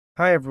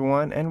Hi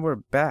everyone, and we're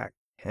back.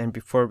 And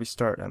before we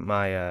start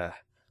my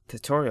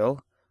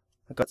tutorial,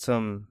 I got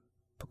some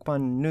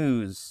Pokemon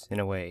news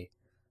in a way.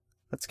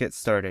 Let's get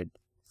started.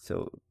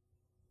 So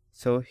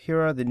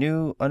here are the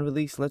new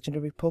unreleased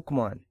legendary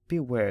Pokemon.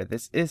 Beware,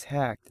 this is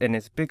hacked and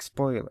it's a big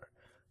spoiler.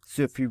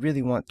 So if you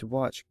really want to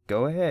watch,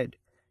 go ahead.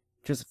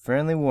 Just a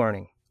friendly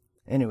warning.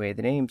 Anyway,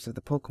 the names of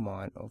the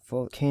Pokemon are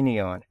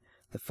Volcanion,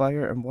 the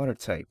fire and water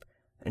type,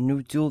 a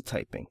new dual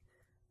typing,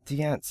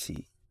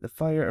 Diancie, the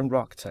fire and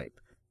rock type.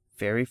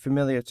 Very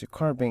familiar to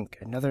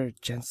Carbink, another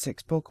Gen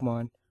 6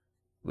 Pokemon,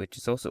 which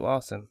is also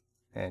awesome,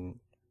 and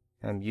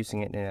I'm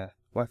using it in a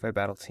Wi-Fi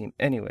battle team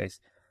anyways.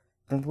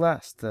 Then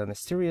last, the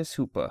mysterious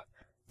Hoopa,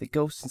 the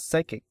ghost and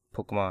psychic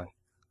Pokemon.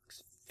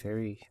 It's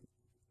very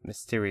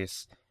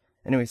mysterious.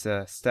 Anyways,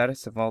 the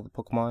status of all the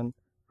Pokemon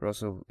are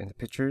also in the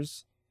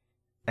pictures,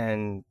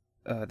 and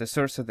the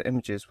source of the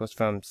images was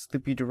from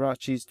Sleepy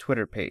Durachi's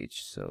Twitter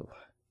page, so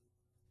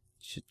you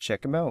should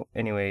check him out.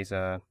 Anyways,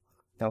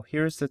 now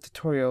here's the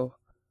tutorial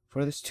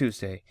for this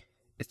Tuesday.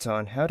 It's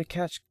on how to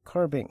catch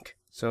Carbink.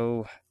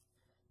 So,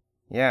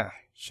 yeah,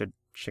 should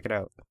check it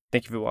out.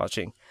 Thank you for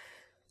watching.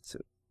 So,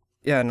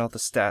 yeah, and all the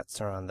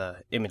stats are on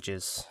the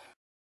images.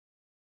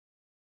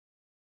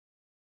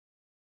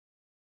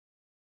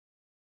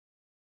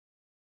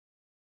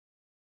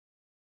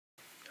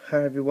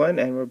 Hi everyone,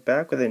 and we're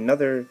back with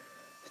another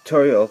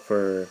tutorial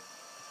for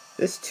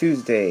this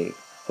Tuesday.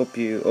 Hope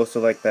you also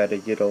like that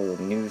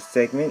little news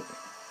segment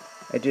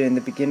I did in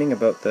the beginning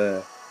about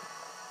the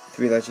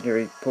 3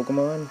 legendary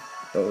Pokemon,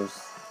 those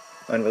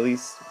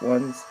unreleased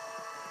ones.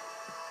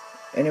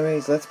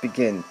 Anyways, let's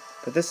begin.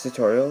 For this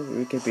tutorial,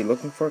 we could be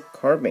looking for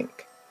Carbink.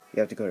 You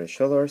have to go to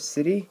Sholor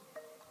City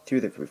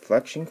through the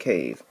Reflection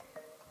Cave.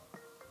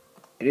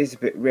 It is a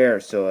bit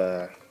rare,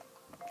 so,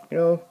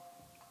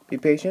 be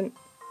patient.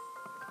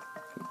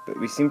 But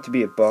we seem to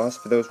be a boss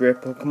for those rare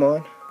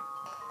Pokemon.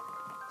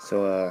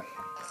 So,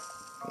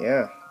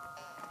 yeah.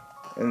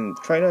 And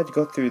try not to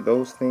go through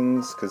those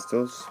things, because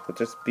those will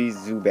just be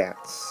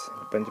Zubats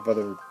and a bunch of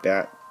other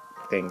bat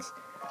things.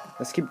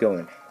 Let's keep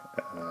going.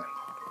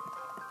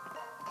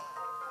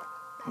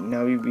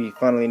 Now we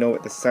finally know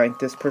what the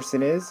scientist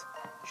person is.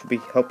 Should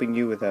be helping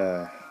you with,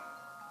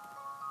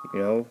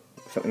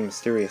 something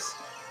mysterious.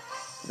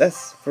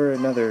 That's for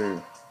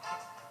another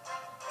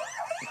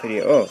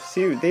video. Oh,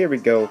 see, there we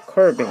go.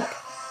 Carbink.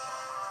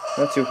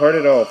 Not too hard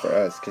at all for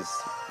us,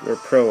 because we're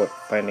pro at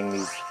finding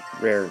these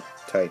rare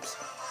types.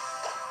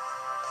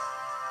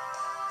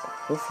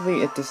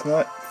 Hopefully it does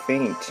not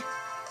faint.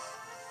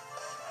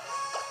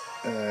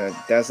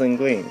 Dazzling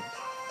Gleam.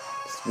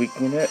 Just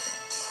weakening it.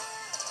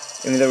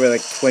 Even though we're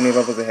like 20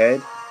 levels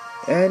ahead.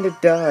 And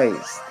it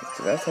dies.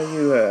 So that's how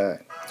you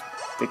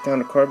take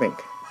down a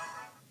Carbink.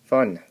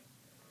 Fun.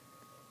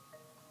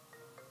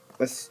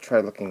 Let's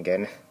try looking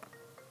again.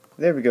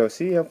 There we go.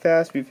 See how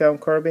fast we found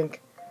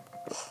Carbink?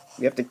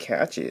 We have to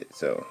catch it,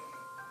 so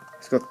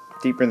let's go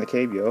deeper in the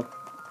cave, yo.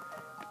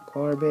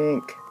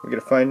 Carbink. We're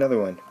gonna find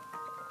another one.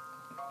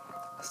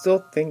 I still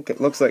think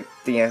it looks like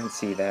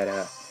Diancie,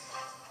 that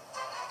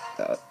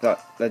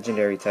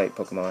legendary type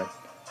Pokemon.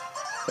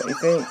 Don't you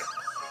think?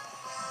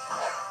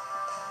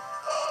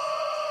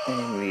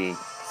 And we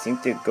seem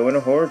to go in a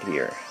horde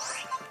here.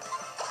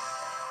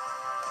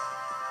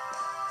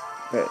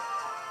 But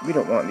we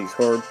don't want these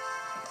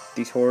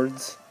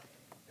hordes.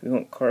 We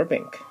want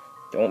Carbink,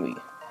 don't we?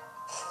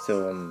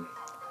 So,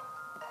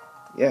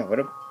 yeah,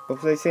 what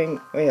was I saying?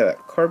 Oh yeah, that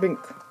Carbink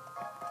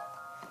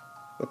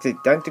looks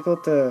identical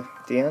to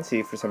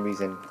Diancie for some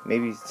reason.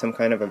 Maybe some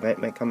kind of event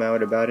might come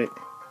out about it.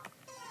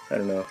 I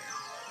don't know.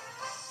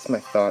 It's my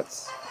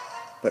thoughts.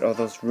 But all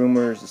those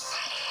rumors...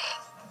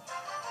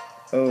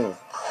 Oh,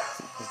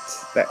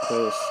 it's that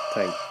close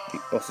type. We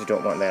also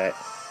don't want that.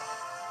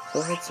 So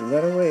let's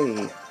run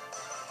away.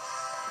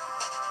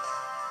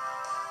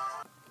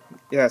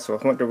 Yeah, so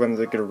I wonder when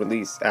they're going to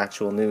release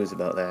actual news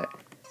about that.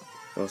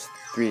 Those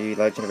 3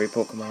 legendary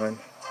Pokemon.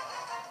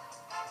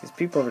 These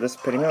people are just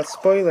putting out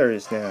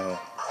spoilers now.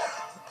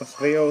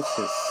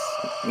 Osmosis.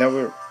 Now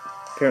we're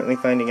apparently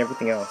finding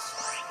everything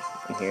else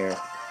in here.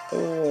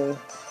 Oh,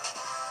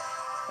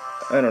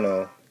 I don't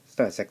know. It's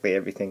not exactly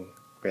everything,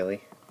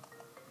 really.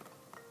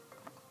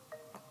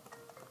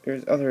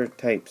 There's other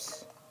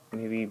types.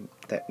 Maybe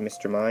that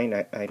Mr. Mine.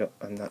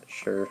 I'm not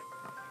sure.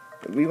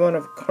 But we want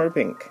a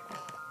Carbink.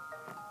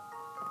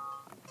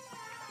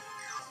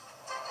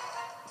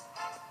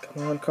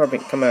 Come on,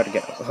 Carbink, come out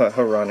again.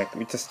 Ironic.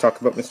 We just talk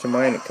about Mr.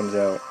 Mine, it comes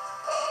out.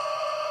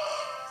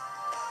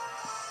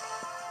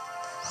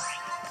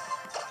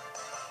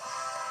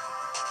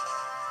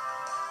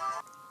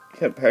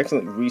 Yeah, I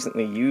actually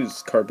recently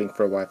used Carbink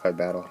for a Wi-Fi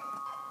battle.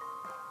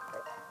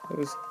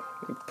 It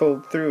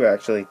pulled through,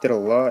 actually. Did a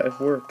lot of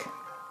work.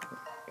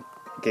 It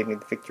gave me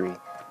the victory.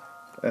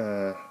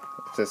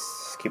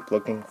 Just keep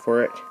looking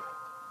for it.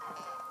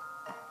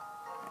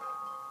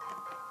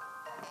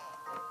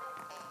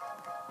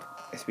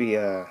 As we,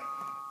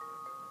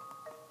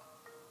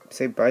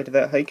 say bye to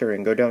that hiker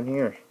and go down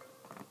here.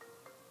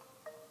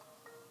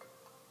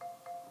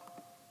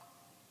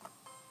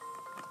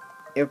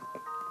 Yep.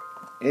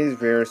 It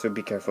is rare, so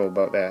be careful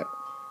about that.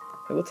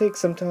 It will take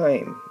some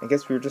time. I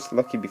guess we were just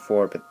lucky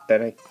before, but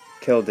then I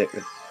killed it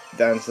with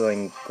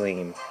dazzling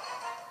gleam.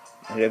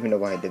 I don't even know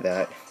why I did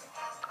that.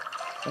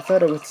 I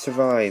thought it would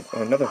survive.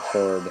 Oh, another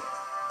horde.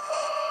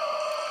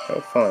 How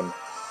fun.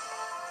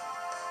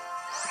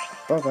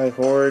 Bye-bye,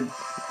 horde.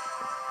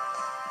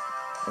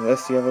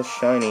 Unless you have a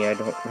shiny, I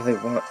don't really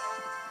want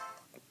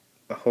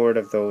a horde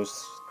of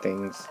those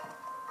things.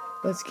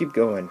 Let's keep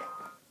going.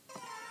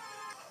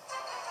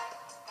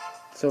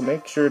 So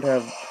make sure to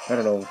have, I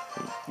don't know,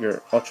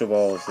 your Ultra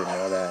Balls and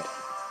all that.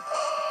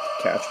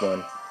 Catch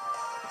one.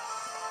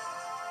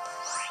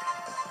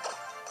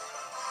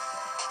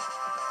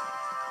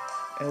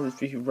 As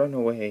we run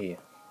away.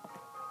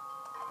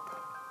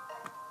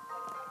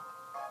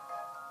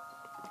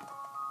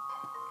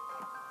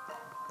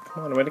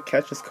 Come on, I'm gonna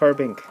catch this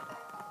Carbink.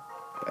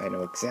 I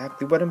know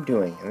exactly what I'm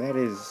doing, and that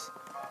is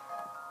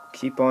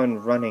keep on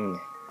running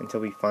until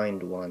we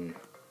find one.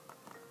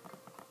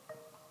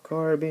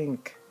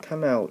 Carbink,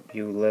 come out,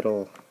 you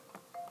little...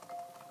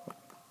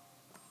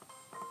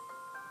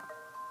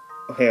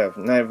 Oh yeah,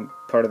 not even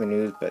part of the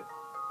news, but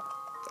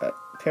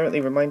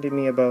apparently reminded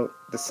me about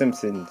The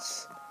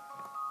Simpsons.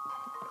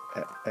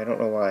 I don't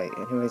know why.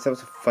 Anyways, that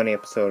was a funny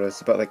episode. It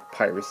was about like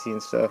piracy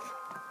and stuff.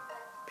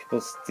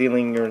 People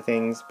stealing your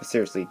things, but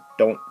seriously,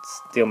 don't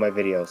steal my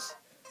videos.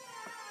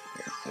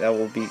 That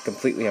will be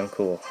completely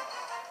uncool.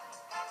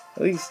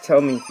 At least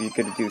tell me if you're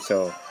going to do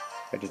so.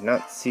 I did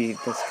not see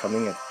this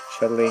coming, a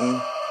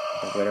chilling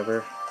or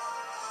whatever.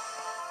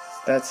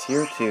 That's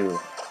here too.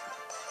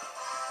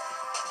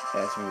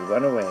 As we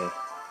run away.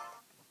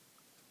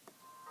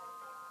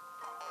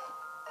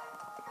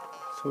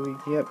 So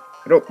yep,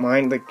 I don't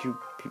mind like you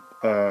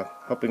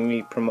helping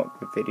me promote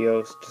the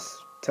videos. Just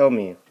tell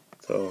me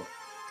so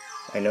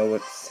I know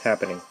what's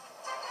happening.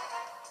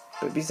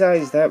 But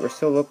besides that, we're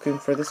still looking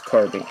for this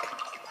Carbink.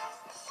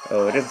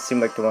 Oh, it doesn't seem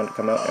like the one to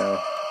come out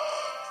now.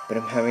 But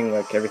I'm having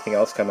like everything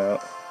else come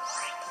out.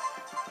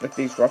 Like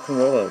these rock and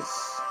rollers.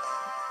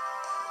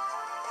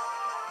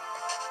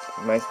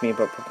 Reminds me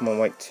about Pokemon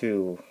White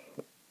 2.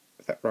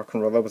 That rock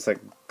and roller was like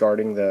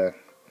guarding the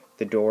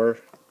door.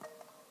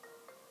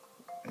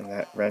 And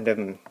that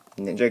random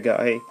ninja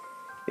guy.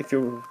 If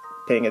you're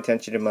paying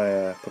attention to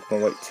my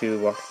Pokemon White 2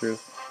 walkthrough.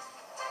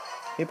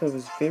 Yep, it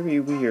was very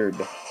weird.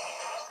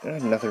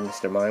 Another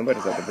Mr. Mime. What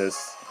is up with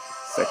this?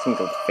 Psychic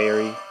and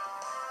Fairy.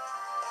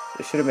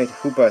 They should have made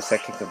Hoopa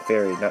Psychic and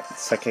Fairy, not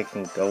Psychic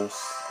and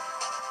Ghost.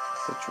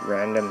 Such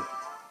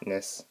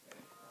randomness.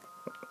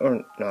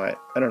 Or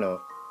not. I don't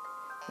know.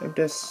 I'm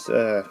just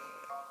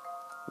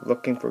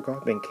looking for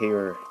Carbink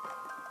here.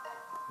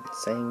 And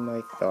saying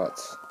my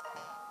thoughts.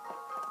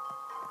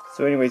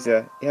 So anyways,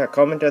 yeah,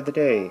 comment of the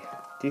day.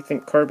 Do you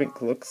think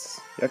Carbink looks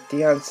like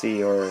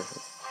Deancey, or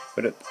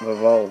would it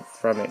evolve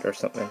from it or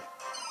something?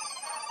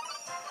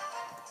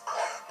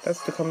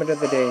 That's the comment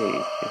of the day,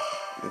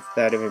 if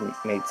that even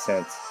made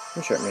sense.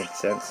 I'm sure it made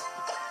sense.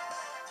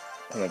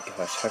 Oh my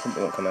gosh, how come it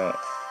won't come out?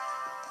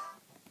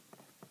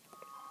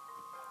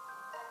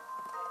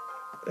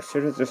 I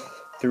should have just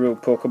threw a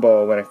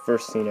Pokeball when I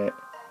first seen it.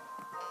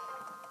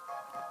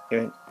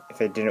 Even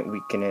if I didn't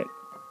weaken it.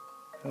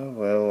 Oh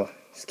well,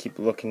 just keep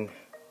looking.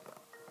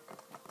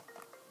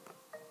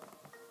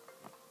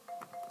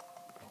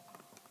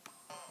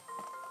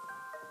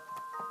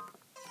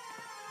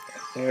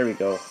 There we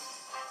go.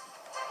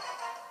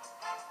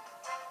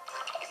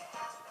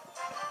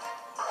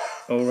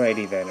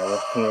 Alrighty then, a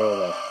rock and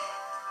roller.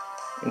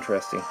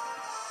 Interesting.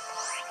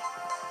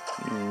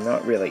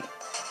 Not really.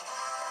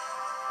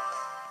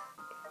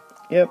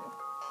 Yep,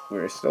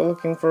 we're still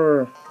looking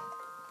for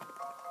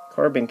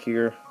Carbink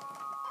here.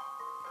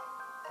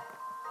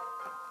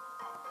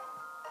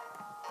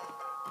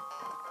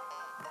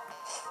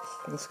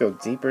 Let's go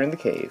deeper in the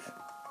cave.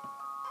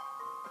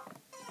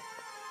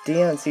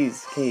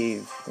 Deancey's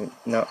cave.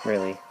 Not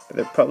really. But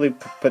they'll probably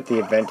put the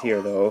event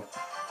here though.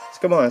 So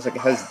come on, it's like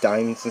it has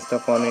diamonds and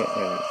stuff on it,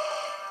 and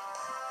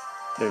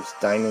there's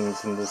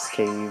diamonds in this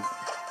cave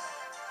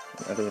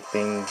and other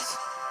things.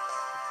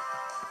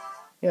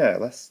 Yeah,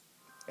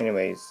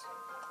 anyways,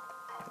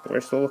 we're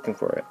still looking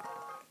for it.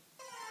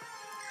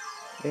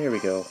 There we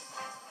go.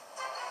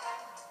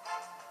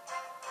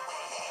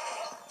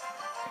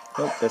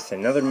 Oh, there's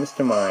another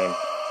Mr. Mime.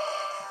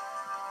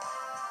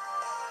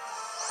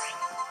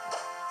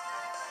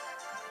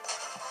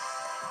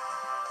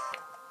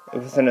 It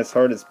wasn't as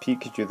hard as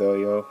Pikachu though,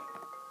 yo.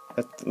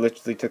 That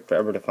literally took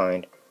forever to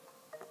find.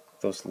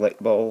 Those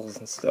light balls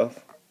and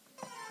stuff.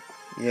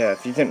 Yeah,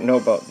 if you didn't know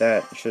about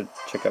that, you should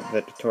check out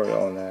the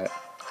tutorial on that.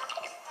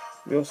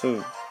 We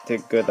also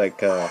did good like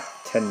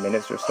 10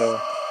 minutes or so.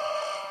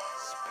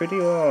 It's pretty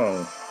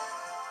long.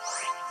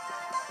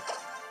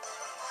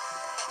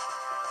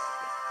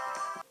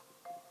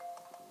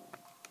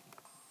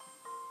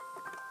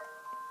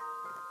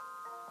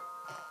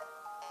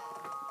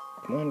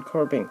 Come on,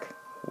 Carbink.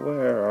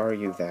 Where are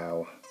you,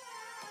 thou?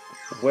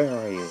 Where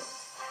are you?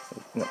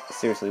 No,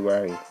 seriously,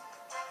 where are you?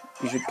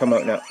 You should come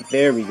out now.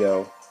 There we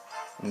go.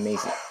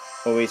 Amazing.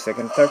 Oh, wait a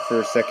second. I thought for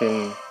a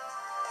second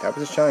that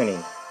was a shiny.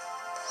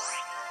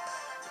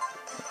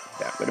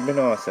 Would have been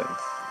awesome.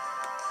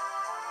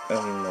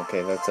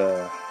 Okay, let's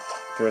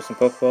throw some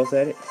Pokeballs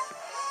at it.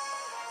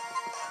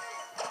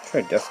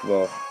 Try Dusk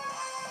Ball.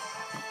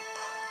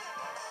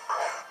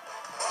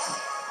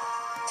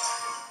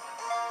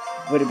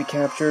 Would it be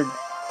captured?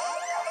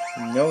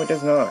 No, it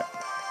does not.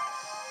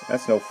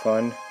 That's no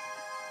fun.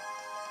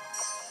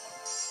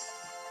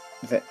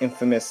 The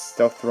infamous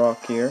Stealth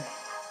Rock here.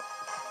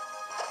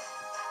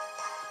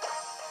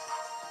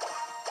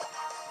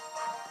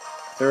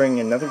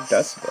 Throwing another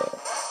Dust Ball.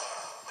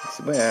 Let's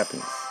see what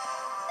happens.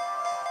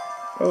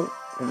 Oh,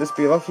 could this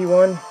be a lucky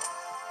one?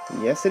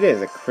 Yes, it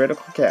is. A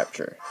critical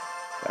capture.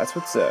 That's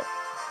what's up.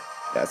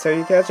 That's how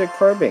you catch a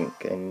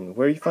Carbink, and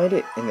where you find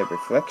it, in the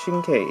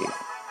Reflection Cave.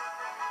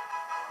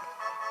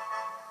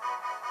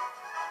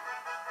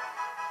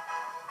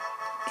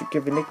 To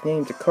give a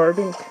nickname to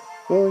Carbink?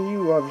 Well,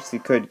 you obviously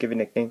could give a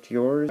nickname to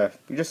yours.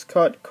 We just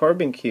caught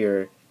Carbink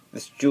here,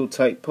 this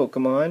Jewel-type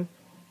Pokemon.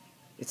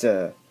 It's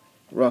a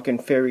Rock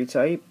and Fairy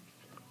type.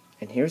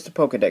 And here's the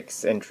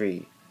Pokedex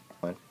entry.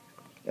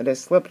 It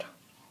has slept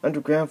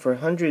underground for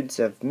hundreds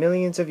of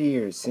millions of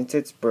years since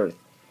its birth.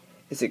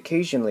 It's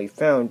occasionally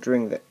found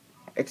during the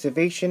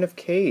excavation of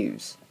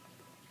caves.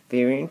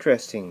 Very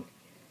interesting.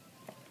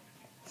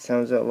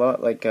 Sounds a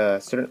lot like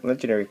a certain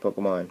legendary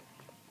Pokemon.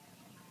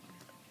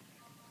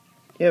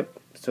 Yep,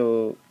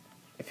 so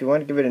if you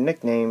want to give it a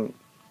nickname,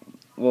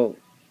 well,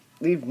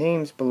 leave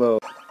names below.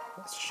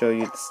 Let's show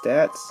you the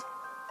stats.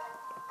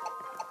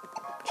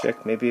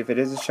 Check maybe if it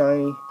is a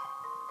shiny.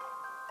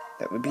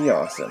 That would be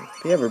awesome.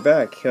 But yeah, we're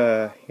back.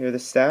 Here are the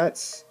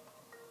stats.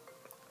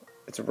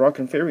 It's a Rock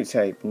and Fairy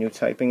type. New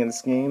typing in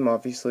this game,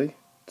 obviously.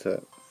 It's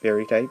a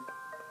Fairy type.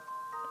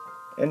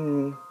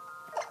 And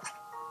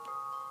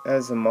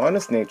as a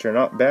modest nature,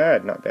 not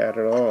bad. Not bad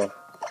at all.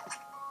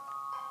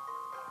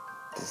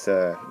 Just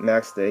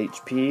max the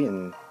HP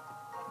and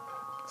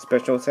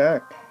special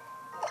attack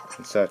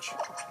and such.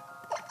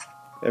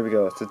 There we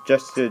go.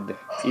 Suggested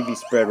EV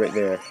spread right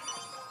there.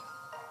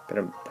 But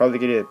I'm probably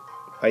going to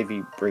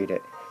IV breed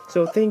it.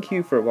 So thank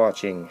you for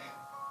watching.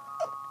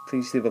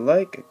 Please leave a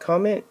like, a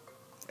comment,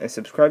 and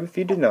subscribe if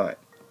you did not.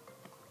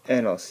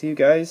 And I'll see you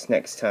guys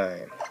next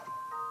time.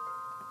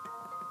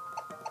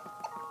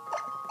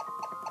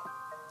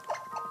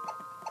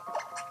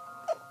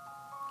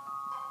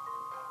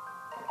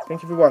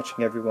 Thank you for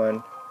watching,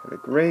 everyone. Have a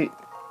great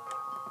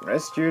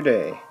rest of your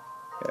day.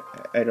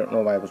 I don't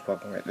know why I was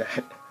walking like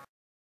that.